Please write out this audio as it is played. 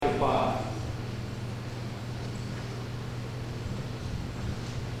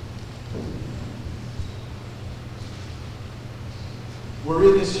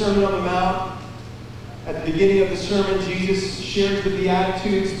We're in the Sermon on the Mount. At the beginning of the sermon, Jesus shares the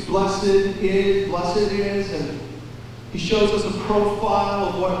Beatitudes, blessed is, and he shows us a profile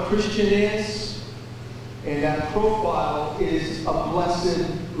of what a Christian is. And that profile is a blessed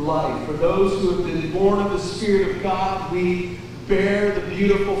life. For those who have been born of the Spirit of God, we bear the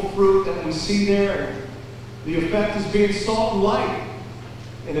beautiful fruit that we see there. And the effect is being salt and light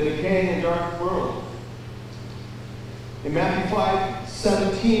in a decaying and dark world. In Matthew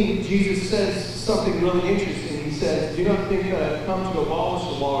 5:17, Jesus says something really interesting. He says, do not think that I've come to abolish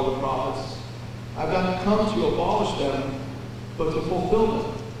the law or the prophets. I've not come to abolish them, but to fulfill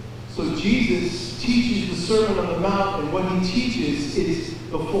them. So Jesus teaches the Sermon on the Mount, and what he teaches is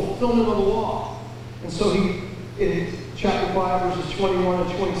the fulfillment of the law. And so he, in chapter 5, verses 21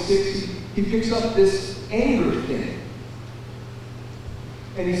 and 26, he picks up this anger thing.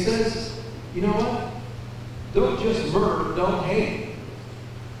 And he says, you know what? Don't just murder, don't hate.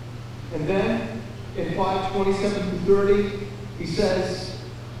 And then in 5:27 through 30, he says,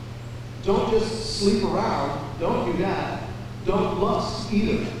 don't just sleep around, don't do that. Don't lust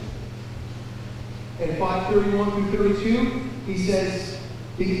either. In 5:31 through 32, he says,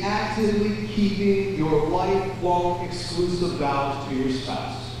 be actively keeping your lifelong exclusive vows to your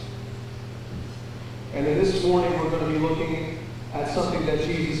spouse. And then this morning we're going to be looking at something that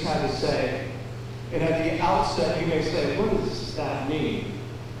Jesus had to say. And at the outset, you may say, what does that mean?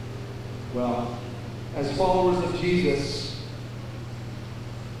 Well, as followers of Jesus,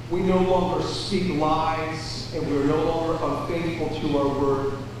 we no longer speak lies, and we're no longer unfaithful to our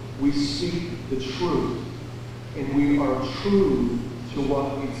word. We speak the truth, and we are true to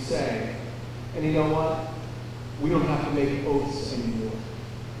what we say. And you know what? We don't have to make oaths anymore.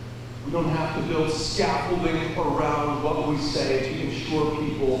 We don't have to build scaffolding around what we say to ensure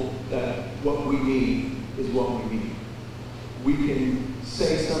people that what we need is what we need. We can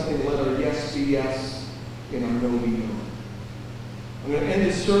say something, let our yes be yes, and our no be no. I'm going to end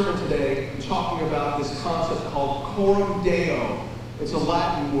this sermon today talking about this concept called coram Deo. It's a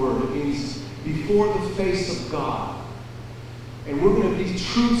Latin word. It means before the face of God. And we're going to be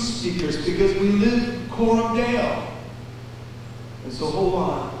truth speakers because we live coram Deo. And so hold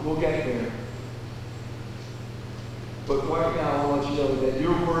on, we'll get there. But right now I want you to know that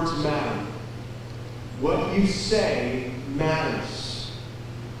your words matter. What you say matters.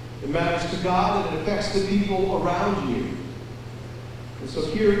 It matters to God and it affects the people around you. And so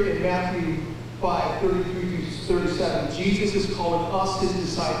here in Matthew 5:33-37, Jesus is calling us, his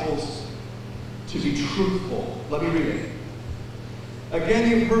disciples, to be truthful. Let me read it. Again,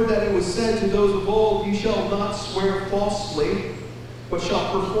 you've heard that it was said to those of old, you shall not swear falsely, but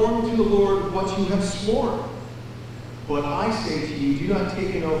shall perform to the Lord what you have sworn. But I say to you, do not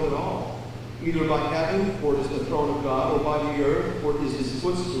take an oath at all, either by heaven, for it is the throne of God, or by the earth, for it is his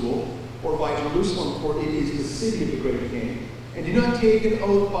footstool, or by Jerusalem, for it is the city of the great king. And do not take an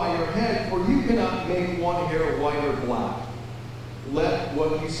oath by your head, for you cannot make one hair white or black. Let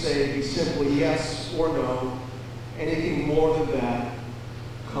what you say be simply yes or no. Anything more than that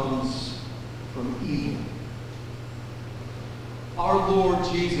comes from evil. Our Lord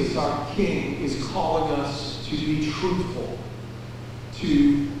Jesus, our King, is calling us to be truthful,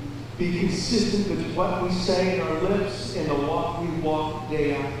 to be consistent with what we say in our lips and the walk we walk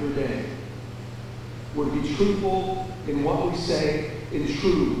day after day. We're to be truthful in what we say and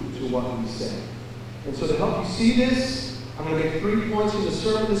true to what we say. And so to help you see this, I'm going to make 3 points in the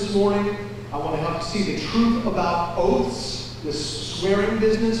sermon this morning. I want to help you see the truth about oaths, this swearing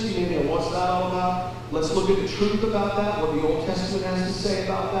business. You may know, what's that all about? Let's look at the truth about that, what the Old Testament has to say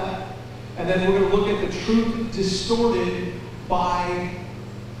about that. And then we're going to look at the truth distorted by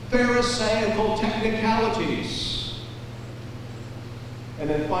Pharisaical technicalities. And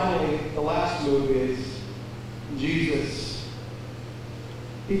then finally, the last move is Jesus.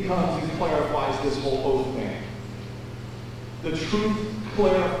 He comes and clarifies this whole oath thing. The truth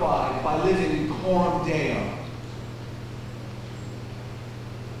clarified by living coram Deo.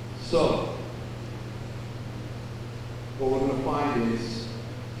 So, what we're going to find is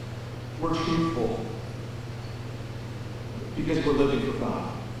we're truthful because we're living for God.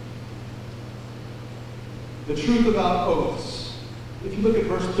 The truth about oaths. If you look at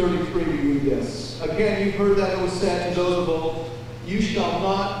verse 33, we read this. Again, you've heard that it was said to those of old, you shall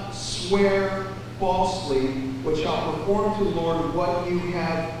not swear falsely, but shall perform to the Lord what you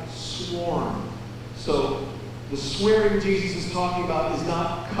have sworn. So, the swearing Jesus is talking about is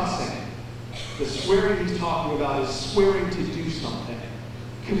not cussing. The swearing he's talking about is swearing to do something,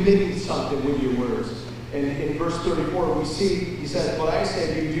 committing something with your words. And in verse 34, we see, he says, but I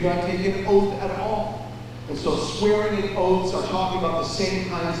say to you, do not take an oath at all. And so swearing and oaths are talking about the same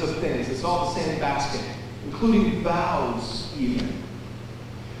kinds of things. It's all the same basket, including vows even.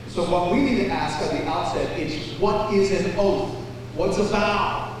 So what we need to ask at the outset is, what is an oath? What's a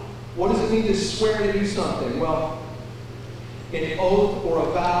vow? What does it mean to swear to do something? Well, an oath or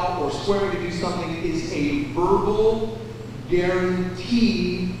a vow or swearing to do something is a verbal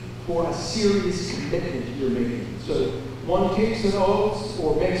guarantee for a serious commitment you're making. So one takes an oath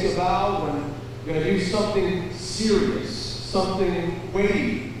or makes a vow when you're going to do something serious, something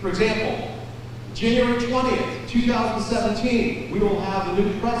weighty. For example, January 20th, 2017, we will have the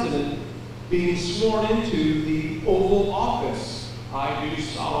new president being sworn into the Oval Office. I do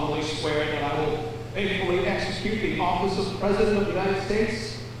solemnly swear that I will faithfully execute the office of President of the United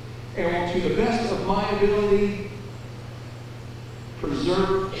States and will, to the best of my ability,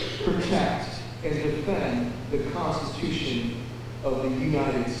 preserve, protect, and defend the Constitution of the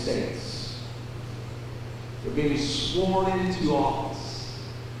United States. They're being sworn into office.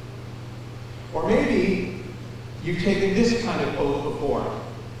 Or maybe you've taken this kind of oath before.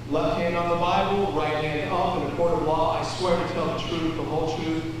 Left hand on the Bible, right hand up in a court of law. I swear to tell the truth, the whole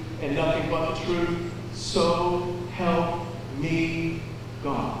truth, and nothing but the truth. So help me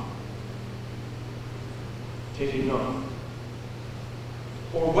God. Taking an oath.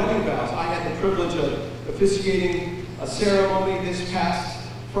 Or wedding vows. I had the privilege of officiating a ceremony this past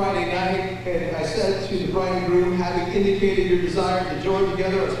Friday night, and I said to the bride and groom, having indicated your desire to join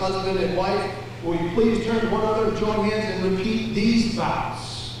together as husband and wife, will you please turn to one another, join hands, and repeat these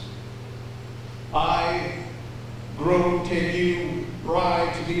vows. I, groom, take you,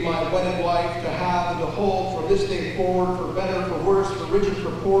 bride, to be my wedded wife, to have and to hold from this day forward, for better, for worse, for richer,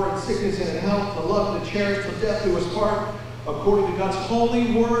 for poor, in sickness and in health, to love and to cherish till death do us part, according to God's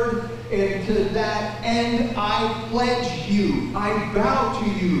holy word, and to that end I pledge you, I vow to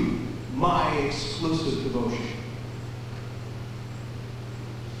you, my exclusive devotion.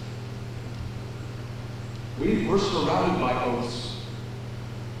 We're surrounded by oaths.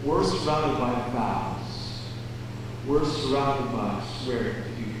 We're surrounded by vows. We're surrounded by swearing to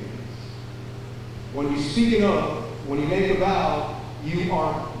do things. When you speak an oath, when you make a vow, you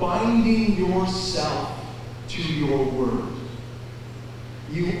are binding yourself to your word.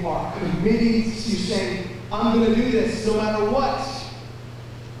 You are committing, you're saying, I'm going to do this no matter what.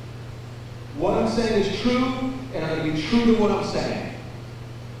 What I'm saying is true, and I'm going to be true to what I'm saying.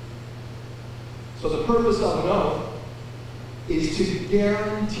 So the purpose of an oath is to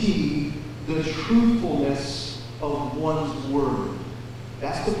guarantee the truthfulness of one's word.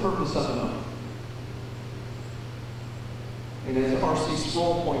 That's the purpose of an oath. And as R.C.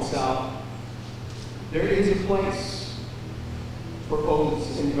 Sproul points out, there is a place for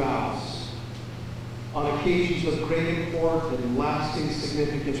oaths and vows on occasions of great import and lasting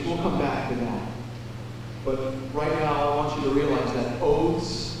significance. We'll come back to that. But right now I want you to realize that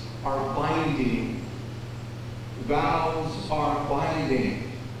oaths are binding. Vows are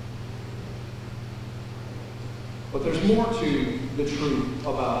binding. But there's more to the truth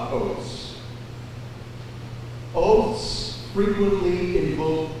about oaths. Oaths frequently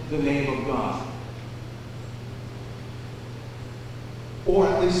invoke the name of God. Or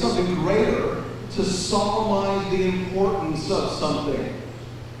at least something greater, to solemnize the importance of something.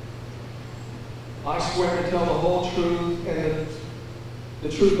 I swear to tell the whole truth, and the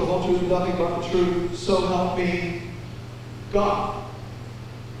truth, the whole truth, nothing but the truth, so help me God.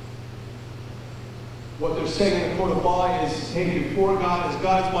 What they're saying in the court of law is, hey, before God, as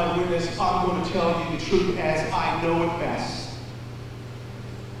God is my witness, I'm going to tell you the truth as I know it best.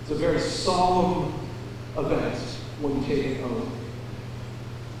 It's a very solemn event when you take an oath.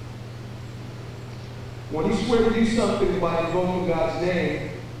 When you swear to do something by invoking God's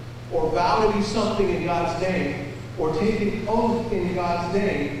name, or vow to do something in God's name, or take an oath in God's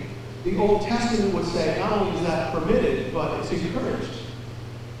name, the Old Testament would say not only is that permitted, but it's encouraged.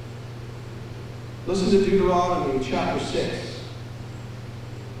 Listen to Deuteronomy chapter 6.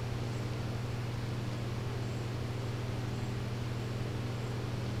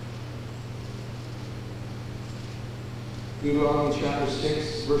 Deuteronomy chapter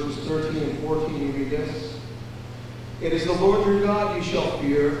 6, verses 13 and 14, you read this. It is the Lord your God you shall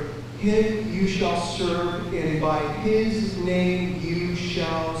fear, him you shall serve, and by his name you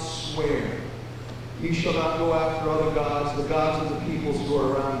shall swear. You shall not go after other gods, the gods of the peoples who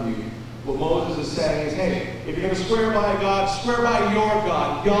are around you. What Moses is saying is, hey, if you're going to swear by a God, swear by your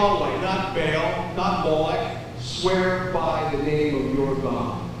God, Yahweh, not Baal, not Molech. Swear by the name of your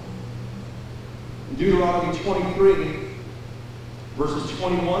God. In Deuteronomy 23, verses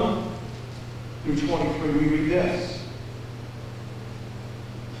 21 through 23, we read this.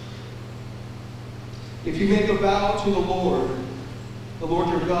 If you make a vow to the Lord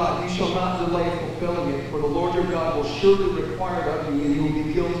your God, you shall not delay fulfilling it, for the Lord your God will surely require it of you, and you will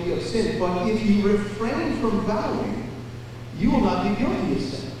be guilty of sin. But if you refrain from vowing, you will not be guilty of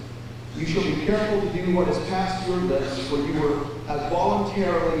sin. You shall be careful to do what is past your lips, for you have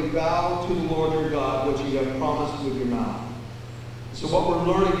voluntarily vowed to the Lord your God what you have promised with your mouth. So what we're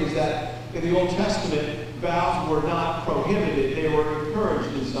learning is that in the Old Testament, vows were not prohibited. They were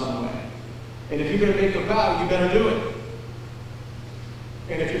encouraged in some way. And if you're going to make a vow, you better do it.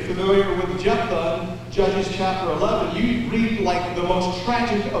 And if you're familiar with Jephthah, Judges chapter 11, you read like the most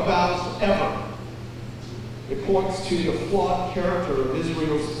tragic of vows ever. It points to the flawed character of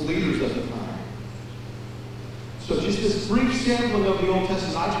Israel's leaders at the time. So just this brief sampling of the Old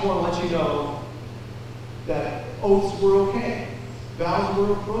Testament, I just want to let you know that oaths were okay. Vows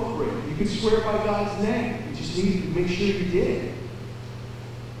were appropriate. You could swear by God's name. You just need to make sure you did it.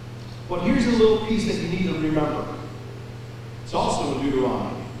 But here's a little piece that you need to remember. It's also in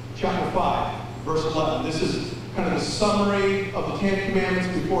Deuteronomy, chapter 5, verse 11. This is kind of the summary of the Ten Commandments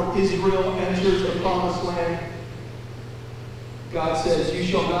before Israel enters the Promised Land. God says, you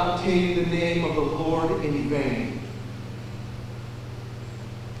shall not take the name of the Lord in vain.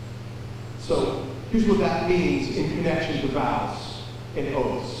 So, here's what that means in connection to vows and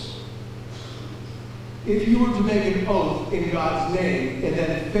oaths. If you were to make an oath in God's name and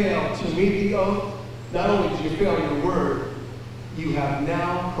then fail to meet the oath, not only did you fail your word, you have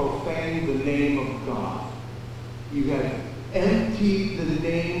now profaned the name of God. You have emptied the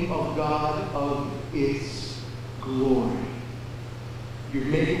name of God of its glory. You're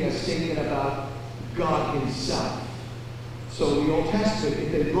making a statement about God himself. So in the Old Testament,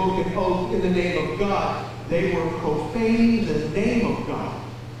 if they broke an oath in the name of God, they were profaning the name of God.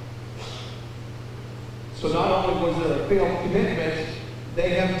 So not only was it a failed commitment,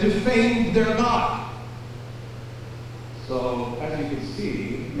 they have defamed their God. So, as you can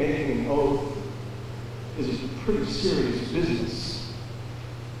see, making an oath is a pretty serious business.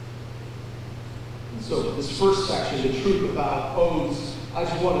 And so, this first section, the truth about oaths, I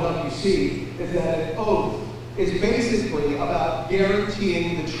just want to help you see, is that an oath is basically about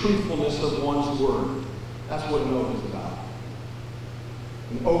guaranteeing the truthfulness of one's word. That's what an oath is about.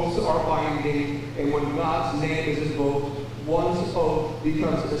 And oaths are binding, and when God's name is invoked, one's oath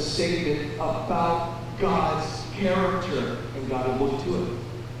becomes a statement about God's character, and God will look to it.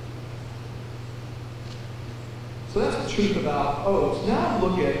 So that's the truth about oaths. Now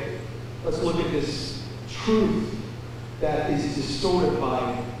let's look at this truth that is distorted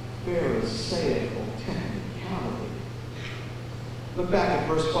by Pharisaical technicality. Look back at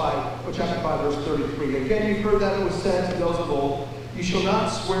chapter 5, verse 33. Again, you've heard that it was said to those of old, you shall not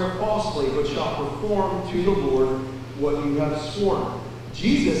swear falsely, but shall perform to the Lord what you have sworn.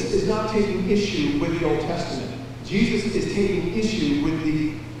 Jesus is not taking issue with the Old Testament. Jesus is taking issue with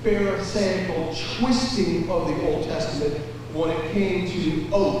the Pharisaical twisting of the Old Testament when it came to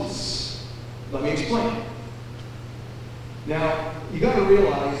oaths. Let me explain. Now, you got to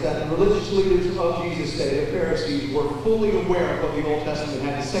realize that the religious leaders of Jesus' day, the Pharisees, were fully aware of what the Old Testament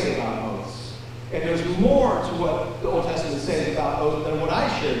had to say about oaths. And there's more to what the Old Testament says about oaths than what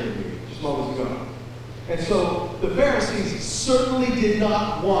I shared with you just moments ago. And so the Pharisees certainly did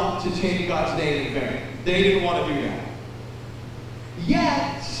not want to take God's name in vain. They didn't want to do that.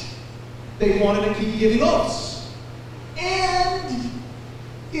 Yet, they wanted to keep giving oaths. And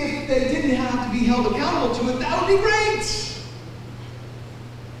if they didn't have to be held accountable to it, that would be great.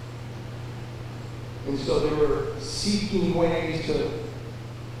 And so they were seeking ways to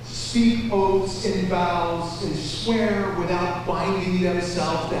speak oaths and vows and swear without binding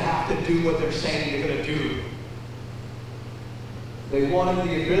themselves to have to do what they're saying they're going to do. They wanted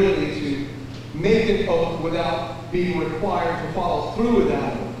the ability to make an oath without being required to follow through with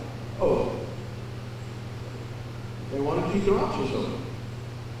that oath. They wanted to keep their options open.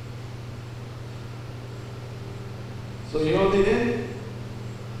 So you know what they did?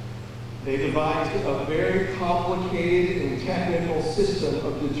 They devised a very complicated and technical system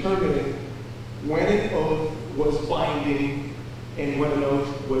of determining when an oath was binding and when an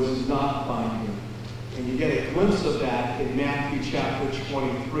oath was not binding. And you get a glimpse of that in Matthew chapter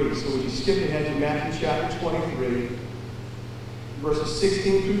 23. So would you skip ahead to Matthew chapter 23, verses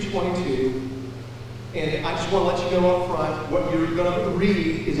 16 through 22. And I just want to let you know up front, what you're going to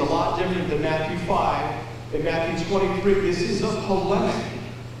read is a lot different than Matthew 5. In Matthew 23, this is a polemic.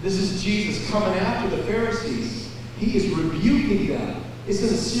 This is Jesus coming after the Pharisees. He is rebuking them. It's in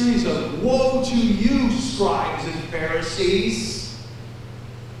a series of, woe to you, scribes and Pharisees.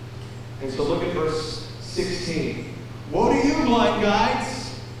 And so look at verse 16. Woe to you, blind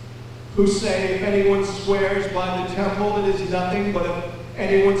guides! who say, if anyone swears by the temple, it is nothing, but if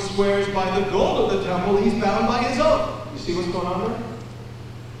anyone swears by the gold of the temple, he's bound by his oath. You see what's going on there?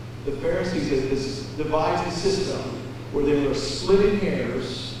 The Pharisees had devised a system where they were splitting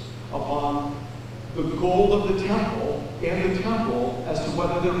hairs upon the gold of the temple and the temple as to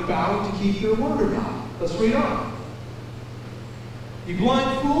whether they're bound to keep their word or not. Let's read on. You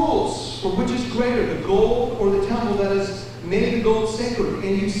blind fools, for which is greater, the gold or the temple that has made the gold sacred?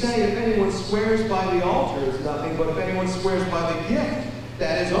 And you say, if anyone swears by the altar, it's nothing, but if anyone swears by the gift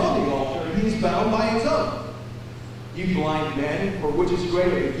that is on the altar, he is bound by his oath. You blind men, for which is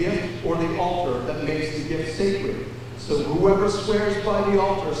greater, the gift or the altar that makes the gift sacred? So whoever swears by the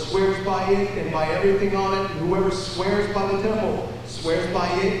altar swears by it and by everything on it, and whoever swears by the temple swears by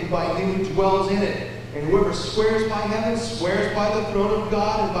it and by him who dwells in it. And whoever swears by heaven swears by the throne of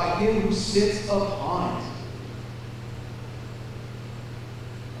God and by him who sits upon it.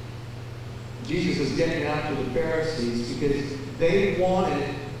 Jesus is getting after the Pharisees because they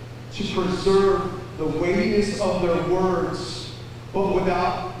wanted to preserve the weightiness of their words, but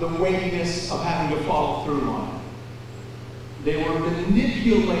without the weightiness of having to follow through on it. They were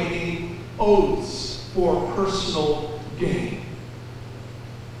manipulating oaths for personal gain.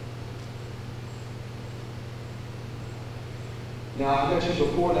 Now, I mentioned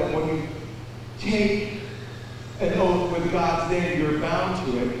before that when you take an oath with God's name, you're bound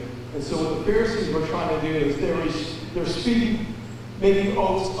to it. And so what the Pharisees were trying to do is they're speaking, making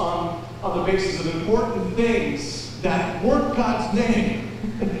oaths on the basis of important things that weren't God's name.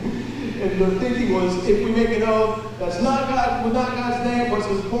 And their thinking was, if we make an oath that's not God's name, what's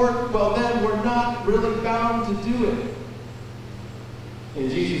important, well then we're not really bound to do it. And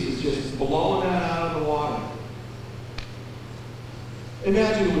Jesus is just blowing that out of the water.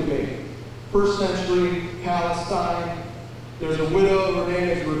 Imagine with me, first century Palestine, there's a widow, her name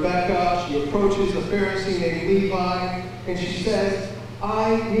is Rebecca. She approaches a Pharisee named Levi, and she says,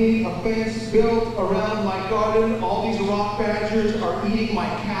 I need a fence built around my garden. All these rock badgers are eating my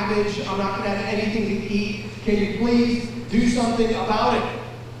cabbage. I'm not going to have anything to eat. Can you please do something about it?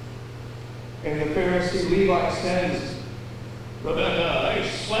 And the Pharisee Levi says, Rebecca, I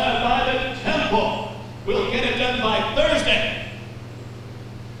swear by the temple, we'll get it done by Thursday.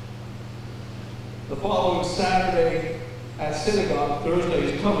 The following Saturday at synagogue,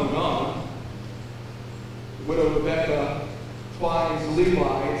 Thursday is come and gone, widow Rebecca finds Levi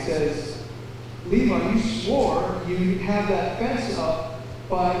and says, Levi, you swore you'd have that fence up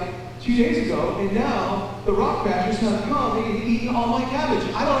by 2 days ago, and now the rock badgers have come and eaten all my cabbage.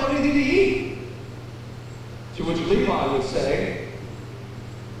 I don't have anything to eat. To which Levi would say,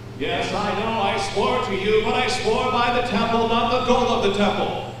 yes, I know I swore to you, but I swore by the temple, not the gold of the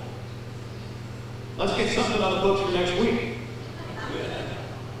temple. Let's get something on the books for next week.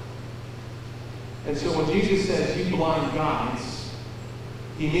 And so when Jesus says, you blind guides,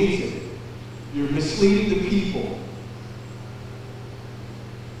 he means it. You're misleading the people.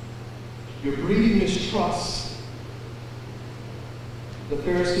 You're breeding mistrust. The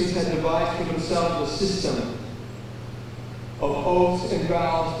Pharisees had devised for themselves a system of oaths and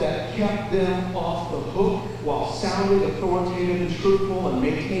vows that kept them off the hook while sounding authoritative and truthful and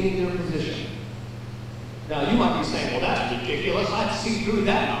maintaining their position. Now, you might be saying, well, that's ridiculous. I'd see through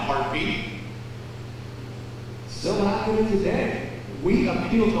that in a heartbeat. Still happening today. We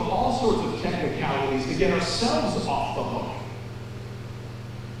appeal to all sorts of technicalities to get ourselves off the hook.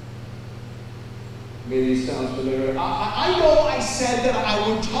 Maybe it sounds familiar. I know I said that I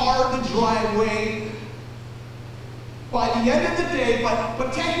would tar the driveway by the end of the day,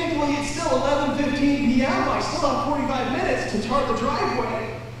 but technically it's still 11:15 p.m. I still have 45 minutes to tar the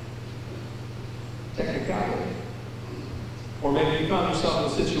driveway. Technicality. Or maybe you found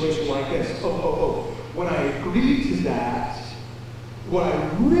yourself in a situation like this. When I agreed to that, what I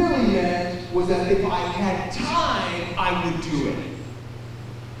really meant was that if I had time, I would do it.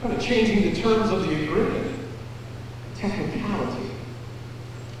 Kind of changing the terms of the agreement. Technicality.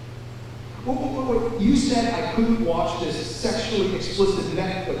 Wait. You said I couldn't watch this sexually explicit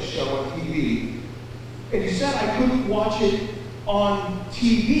Netflix show on TV. And you said I couldn't watch it on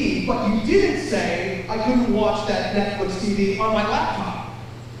TV, but you didn't say I couldn't watch that Netflix TV on my laptop.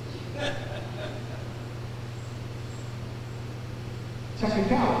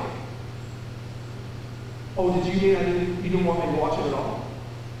 Technicality. Oh, did you mean you didn't want me to watch it at all?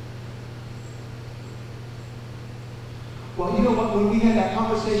 Well, you know what? When we had that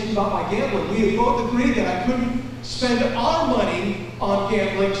conversation about my gambling, we had both agreed that I couldn't spend our money on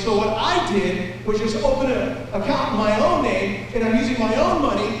gambling. So what I did was just open an account in my own name, and I'm using my own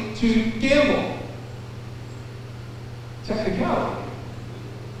money to gamble. Technicality.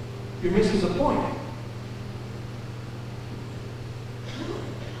 You're missing the point.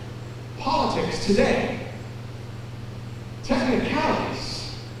 Politics today,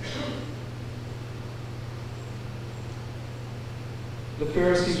 technicalities. The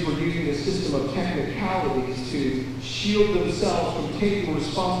Pharisees were using a system of technicalities to shield themselves from taking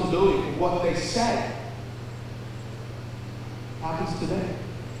responsibility for what they said. Happens today.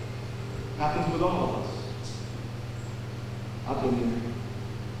 Happens with all of us. I've been there.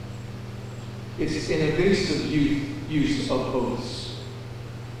 It's an evasive use of oaths.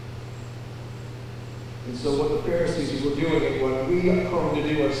 And so what the Pharisees were doing, and what we are prone to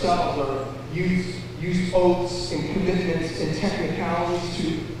do ourselves, are use oaths and commitments and technicalities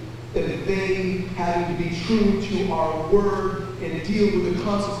to evade having to be true to our word and deal with the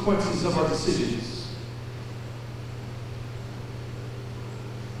consequences of our decisions.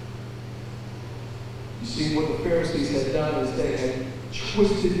 You see, what the Pharisees had done is they had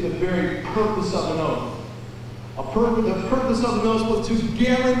twisted the very purpose of an oath. The purpose of an oath was to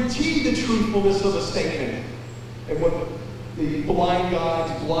guarantee the truthfulness of a statement. And what the blind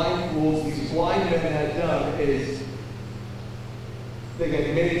guides, blind fools, these blind men had done is they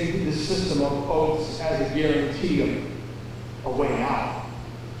had made the system of oaths as a guarantee of a way out.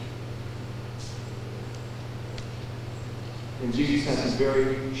 And Jesus has some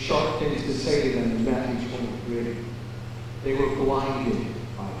very sharp things to say to them in Matthew 23. They were blinded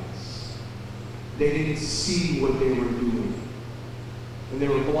by this. They didn't see what they were doing. And they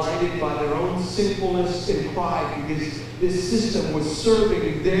were blinded by their own sinfulness and pride because this system was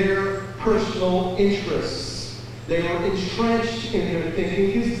serving their personal interests. They were entrenched in their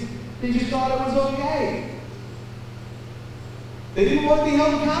thinking because they just thought it was okay. They didn't want to be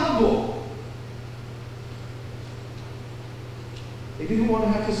held accountable. They didn't want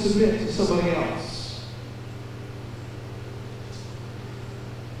to have to submit to somebody else.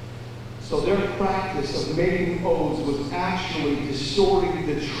 So their practice of making oaths was actually distorting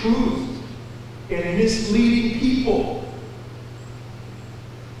the truth and misleading people.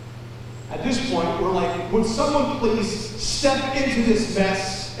 At this point, we're like, would someone please step into this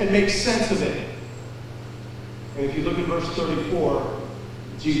mess and make sense of it? And if you look at verse 34,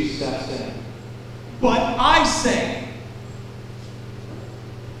 Jesus steps in. But I say.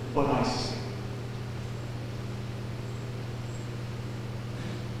 But I say.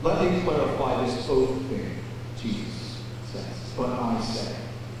 Let me clarify this oath thing, Jesus says. But I say.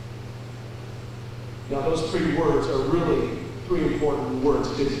 Now those three words are really three important words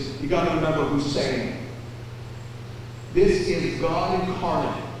because you got to remember who's saying it. This is God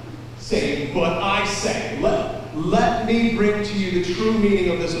incarnate saying, but I say. Let me bring to you the true meaning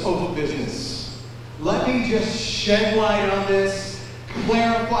of this oath business. Let me just shed light on this,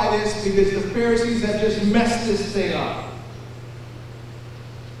 clarify this, because the Pharisees have just messed this thing up.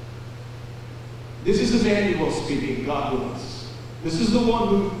 This is Emmanuel speaking, God with us. This is the one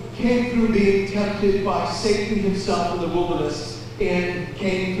who came through being tempted by Satan himself in the wilderness and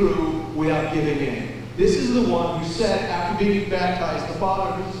came through without giving in. This is the one who said, after being baptized, the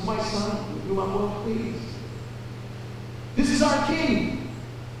Father, this is my Son, with whom I'm well pleased. This is our King.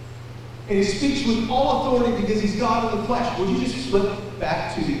 And he speaks with all authority because he's God in the flesh. Would you just flip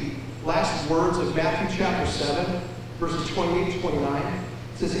back to the last words of Matthew chapter 7, verses 28 and 29?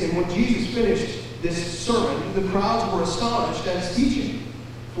 It says, and when Jesus finished this sermon, the crowds were astonished at his teaching.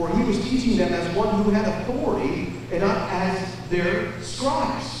 For he was teaching them as one who had authority and not as their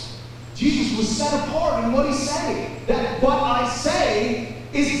scribes. Jesus was set apart in what he said. That what I say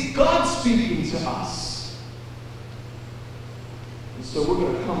is God speaking to us. And so we're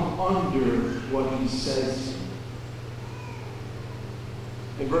going to come under what he says.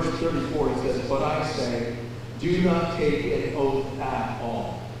 In verse 34 he says, but I say, do not take an oath at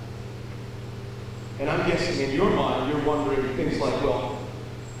all. And I'm guessing in your mind you're wondering things like, well,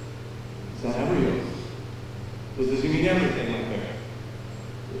 is that every oath? Does he mean everything right there?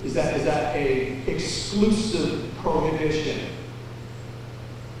 Is that a exclusive prohibition?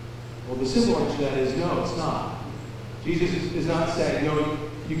 Well, the simple answer to that is no, it's not. Jesus is not saying, no,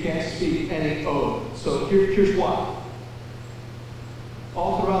 you can't speak any oath. So here's why.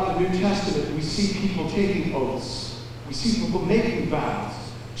 All throughout the New Testament, we see people taking oaths. We see people making vows,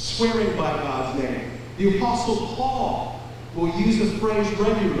 swearing by God's name. The Apostle Paul will use the phrase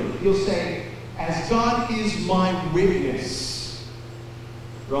regularly. He'll say, as God is my witness.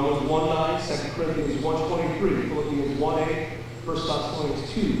 Romans 1:9, 2 Corinthians 1:23, Philippians 1:8, 1 Thessalonians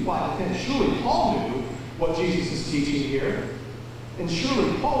 2:5-10. Surely Paul knew what Jesus is teaching here. And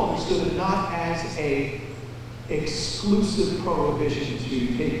surely Paul understood it not as an exclusive prohibition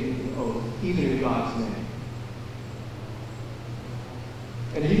to taking an oath, even in God's name.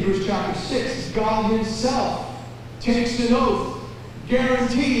 In Hebrews chapter 6, God himself takes an oath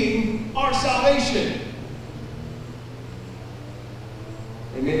guaranteeing our salvation.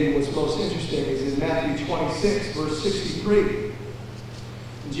 And maybe what's most interesting is in Matthew 26, verse 63.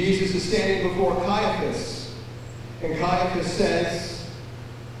 Jesus is standing before Caiaphas, and Caiaphas says,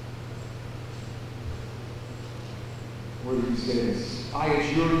 where did he say this? I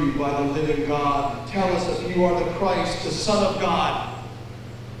adjure you by the living God, tell us if you are the Christ, the Son of God.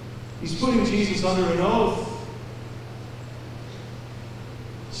 He's putting Jesus under an oath.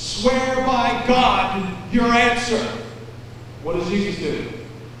 Swear by God your answer. What does Jesus do?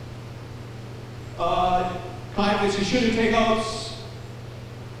 Caiaphas, you shouldn't take oaths.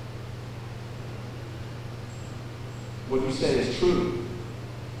 What you say is true.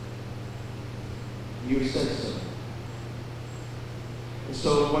 You said so. And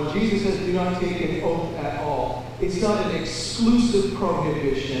so when Jesus says do not take an oath at all, it's not an exclusive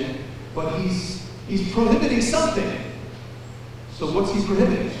prohibition, but he's prohibiting something. So what's he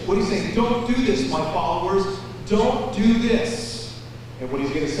prohibiting? What he's saying, don't do this, my followers. Don't do this. And what he's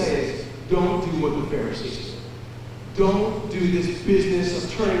going to say is, don't do what the Pharisees did. Don't do this business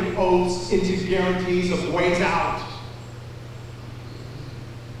of turning oaths into guarantees of ways out.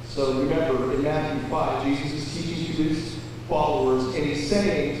 So remember, in Matthew 5, Jesus is teaching to his followers, and he's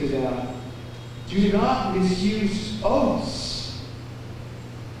saying to them, do not misuse oaths.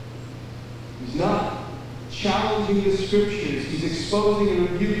 He's not challenging the scriptures. He's exposing and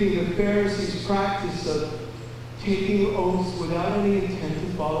rebuking the Pharisees' practice of taking oaths without any intent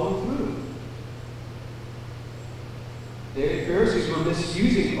to follow through. The Pharisees were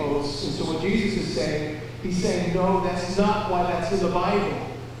misusing oaths, and so what Jesus is saying, he's saying, no, that's not why that's in the Bible.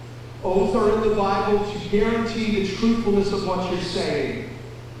 Oaths are in the Bible to guarantee the truthfulness of what you're saying.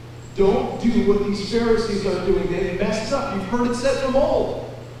 Don't do what these Pharisees are doing. They messed up. You've heard it said from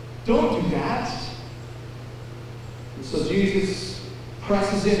old. Don't do that. And so Jesus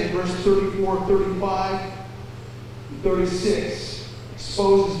presses in verse 34, 35, and 36.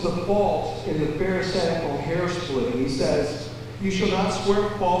 Exposes the fault in the Pharisaical hair splitting. He says, you shall not swear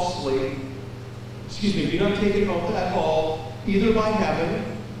falsely, do not take an oath at all, either by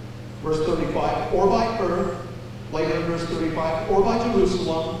heaven, verse 35, or by earth, later in verse 35, or by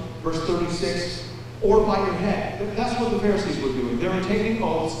Jerusalem, verse 36, or by your head. That's what the Pharisees were doing. They were taking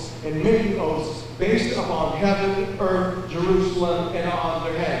oaths and making oaths based upon heaven, earth, Jerusalem, and on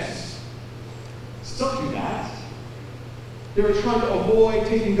their heads. Don't do that. They were trying to avoid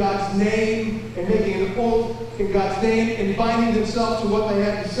taking God's name and making an oath in God's name and binding themselves to what they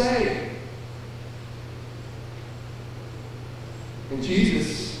had to say. And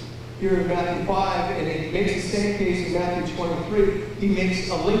Jesus, here in Matthew 5, and he makes the same case in Matthew 23, he makes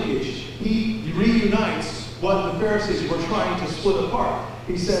a linkage. He reunites what the Pharisees were trying to split apart.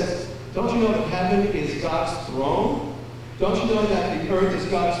 He says, don't you know that heaven is God's throne? Don't you know that the earth is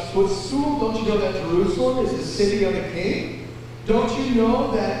God's footstool? Don't you know that Jerusalem is the city of the king? Don't you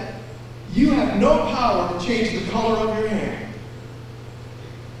know that you have no power to change the color of your hair?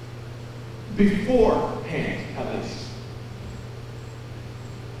 Beforehand, at least.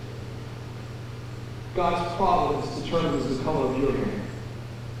 God's providence determines the color of your hair.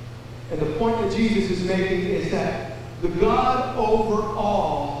 And the point that Jesus is making is that the God over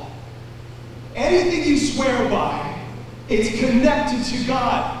all, anything you swear by, it's connected to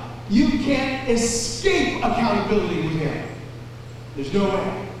God. You can't escape accountability with him. There's no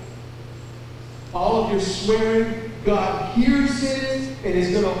way. All of your swearing, God hears it and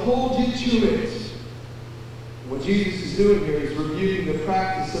is going to hold you to it. What Jesus is doing here is rebuking the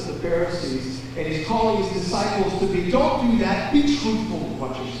practice of the Pharisees, and he's calling his disciples to be, don't do that, be truthful with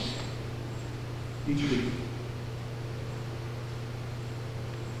what you're saying. Be truthful.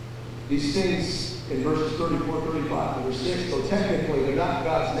 These things in verses 34, 35, and verse 6, though technically they're not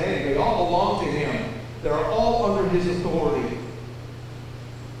God's name, they all belong to him. They're all under his authority.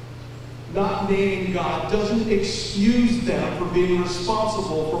 Not naming God doesn't excuse them for being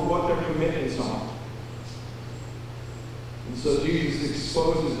responsible for what their commitments are. And so Jesus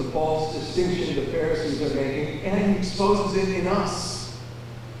exposes the false distinction the Pharisees are making, and he exposes it in us.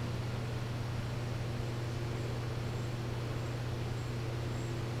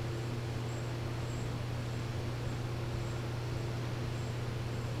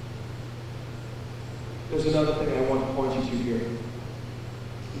 There's another thing I want to point you to here.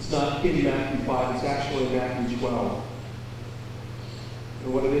 It's not in Matthew 5, it's actually in Matthew 12.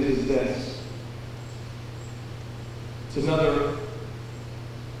 And what it is this. It's another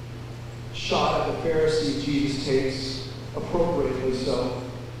shot at the Pharisee Jesus takes, appropriately so.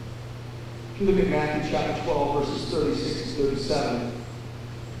 If you look at Matthew chapter 12, verses 36 and 37,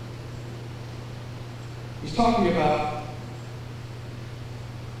 He's talking about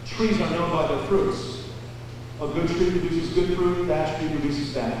trees are known by their fruits. A good tree produces good fruit, a bad tree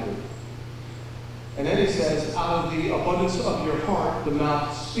produces bad fruit. And then he says, out of the abundance of your heart, the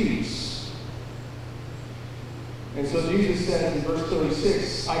mouth speaks. And so Jesus says in verse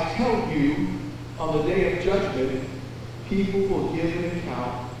 36, I tell you, on the day of judgment, people will give an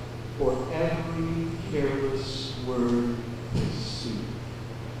account for every careless word they speak.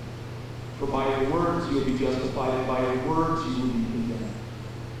 For by your words you will be justified, and by your words you will be condemned.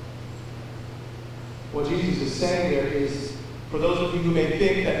 What Jesus is saying there is, for those of you who may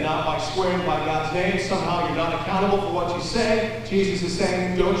think that not by swearing by God's name, somehow you're not accountable for what you say, Jesus is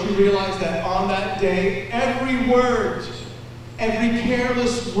saying, don't you realize that on that day, every word, every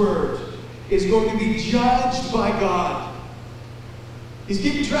careless word is going to be judged by God. He's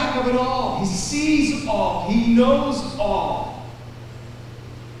keeping track of it all. He sees all. He knows all.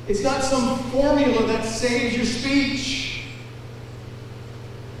 It's not some formula that saves your speech.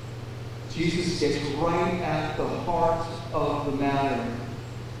 Jesus gets right at the heart of the matter.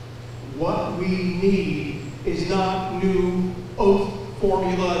 What we need is not new oath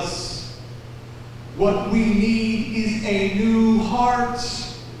formulas. What we need is a new heart.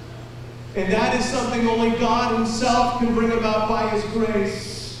 And that is something only God Himself can bring about by His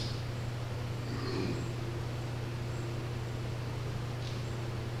grace.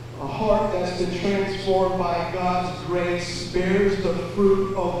 A heart that's been transformed by God's grace bears the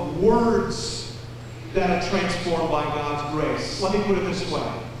fruit of words that are transformed by God's grace. Let me put it this way.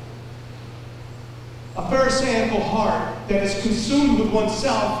 A pharisaical heart that is consumed with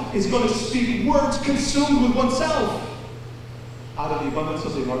oneself is going to speak words consumed with oneself. Out of the abundance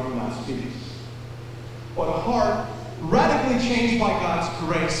of the heart, the mouth speaks. But a heart radically changed by God's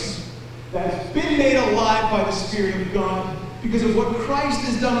grace, that has been made alive by the Spirit of God because of what Christ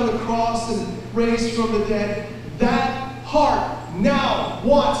has done on the cross and raised from the dead, that heart now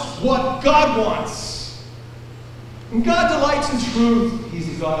wants what God wants. And God delights in truth.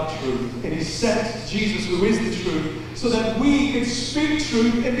 He's the God of truth. And He sent Jesus, who is the truth, so that we can speak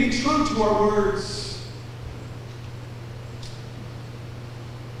truth and be true to our words.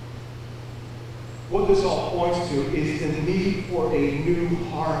 What this all points to is the need for a new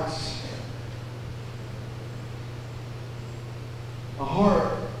heart. A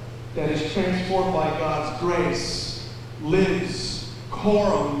heart that is transformed by God's grace lives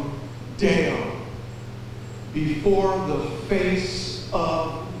coram Deo, before the face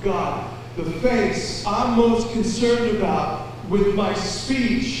of God. The face I'm most concerned about with my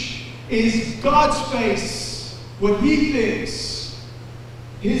speech is God's face, what He thinks,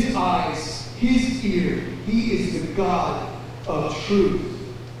 His eyes, His ear. He is the God of truth.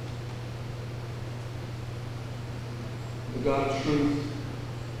 The God of truth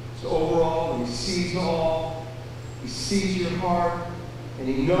is over all, and He sees all. He sees your heart, and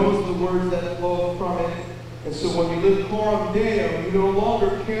He knows the words that flow from it. And so when you live coram Deo, you no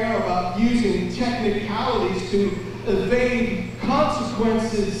longer care about using technicalities to evade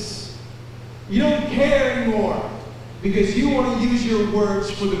consequences. You don't care anymore, because you want to use your words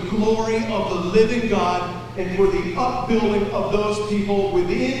for the glory of the living God and for the upbuilding of those people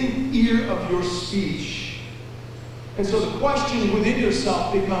within ear of your speech. And so the question within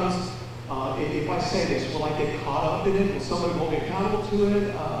yourself becomes, if I say this, will I get caught up in it? Will somebody hold me accountable to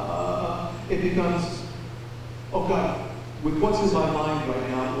it? It becomes, oh God, with what's in my mind right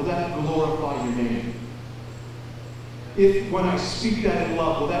now, will that glorify your name? If when I speak that in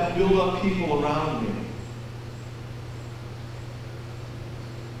love, will that build up people around me?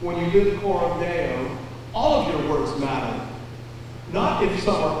 When you live coram Deo, all of your words matter. Not if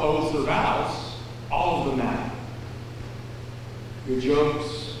some are oaths or vows, all of them matter. Your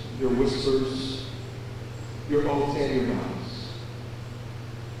jokes, your whispers, your oaths and your vows.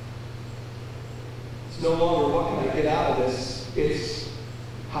 It's no longer what can I get out of this, it's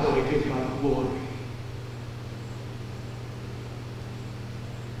how do I give God glory.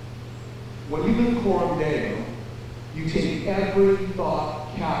 When you live coram Deo, you take every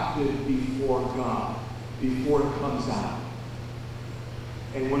thought captive before God, before it comes out.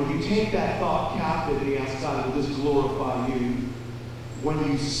 And when you take that thought captive and you ask God, will this glorify you? When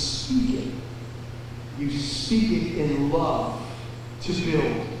you speak it in love to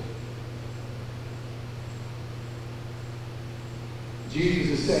build.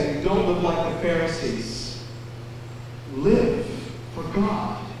 Jesus is saying, don't live like the Pharisees. Live for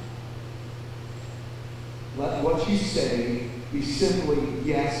God. Let what you say be simply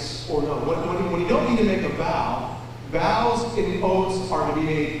yes or no. When you don't need to make a vow, vows and oaths are to be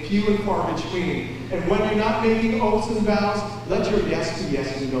made few and far between. And when you're not making oaths and vows, let your yes be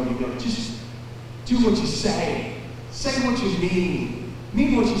yes and no be no. Just Do what you say. Say what you mean.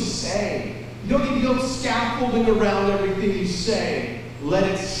 Mean what you say. You don't need to build scaffolding around everything you say. Let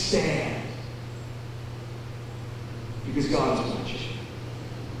it stand. Because God is watching.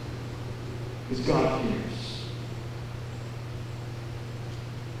 Because God hears.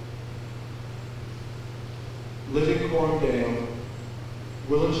 Living Coram Deo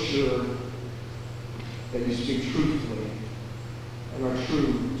will ensure that you speak truthfully and are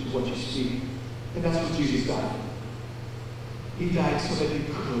true to what you speak. And that's what Jesus died for. He died so that you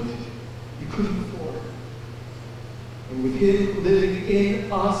could. You couldn't before. And with Him living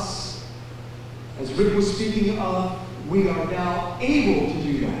in us, as Rick was speaking of, we are now able to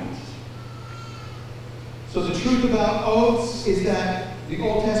do that. So the truth about oaths is that the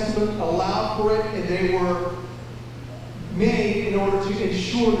Old Testament allowed for it, and they were made in order to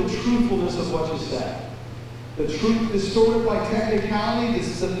ensure the truthfulness of what you said. The truth distorted by technicality. This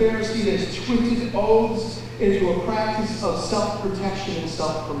is a Pharisee that has twisted oaths into a practice of self-protection and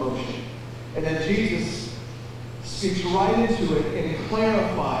self-promotion. And then Jesus speaks right into it and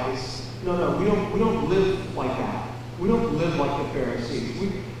clarifies, no, we don't live like that. We don't live like the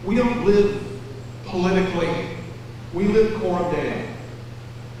Pharisees. We don't live politically. We live Coram Deo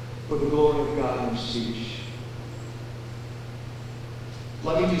for the glory of God in our speech.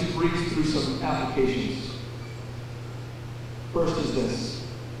 Let me just breeze through some applications. First is this.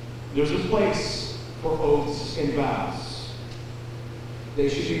 There's a place for oaths and vows. They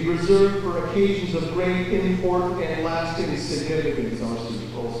should be reserved for occasions of great import and lasting significance, R.C.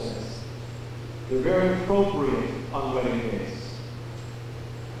 Sproul says. They're very appropriate on wedding days.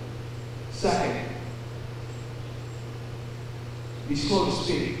 Second, be slow to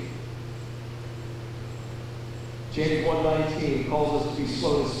speak. James 1:19 calls us to be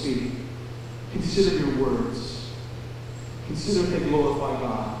slow to speak. Consider your words. Consider they glorify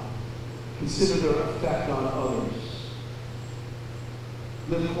God. Consider their effect on others.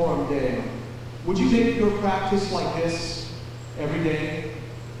 Live Coram Deo. Would you make your practice like this every day?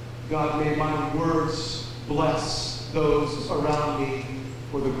 God, may my words bless those around me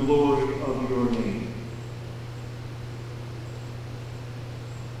for the glory of your name.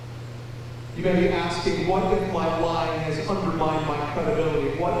 You may be asking, what if my lying has undermined my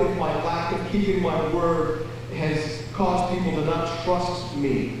credibility? What if my lack of keeping my word has caused people to not trust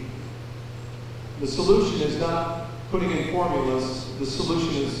me? The solution is not putting in formulas. The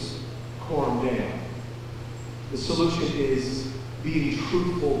solution is Coram Deo. The solution is being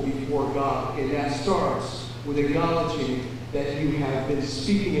truthful before God. And that starts with acknowledging that you have been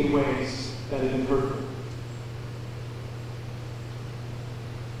speaking in ways that have been hurtful.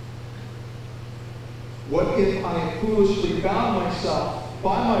 What if I have foolishly bound myself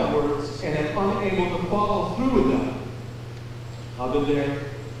by my words and am unable to follow through with them? I've been there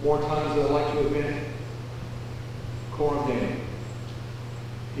more times than I like to admit. Coram Deo.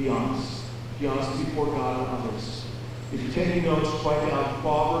 Be honest. Be honest before God and others. If you're taking notes, write down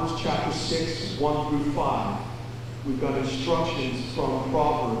Proverbs chapter 6, 1 through 5. We've got instructions from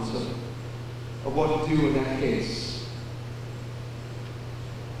Proverbs of what to do in that case.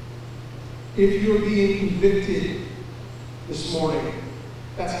 If you're being convicted this morning,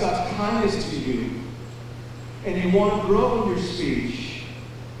 that's God's kindness to you, and you want to grow in your speech,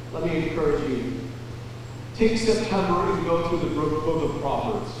 let me encourage you. Take September and go through the book of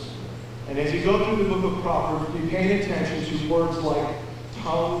Proverbs. And as you go through the book of Proverbs, be paying attention to words like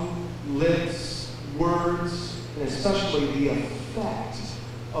tongue, lips, words, and especially the effect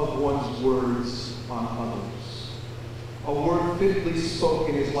of one's words on others. A word fitly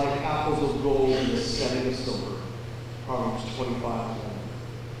spoken is like apples of gold in the setting of silver. Proverbs 25:1.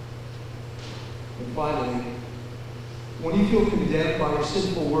 And finally, when you feel condemned by your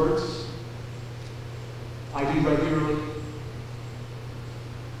sinful words, I do regularly,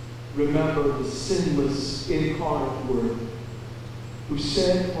 remember the sinless, incarnate Word who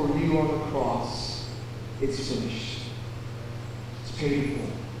said for you on the cross, it's finished. It's paid for.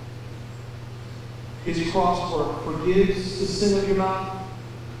 His cross work forgives the sin of your mouth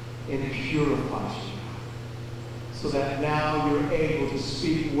and purifies you, so that now you're able to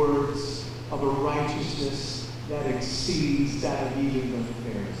speak words of a righteousness that exceeds that of even the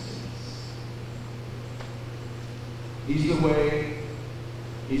Pharisees. He's the way,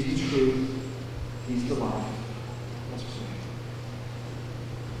 He's the truth, He's the life. Let's pray.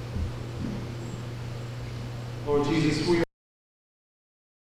 Lord Jesus, we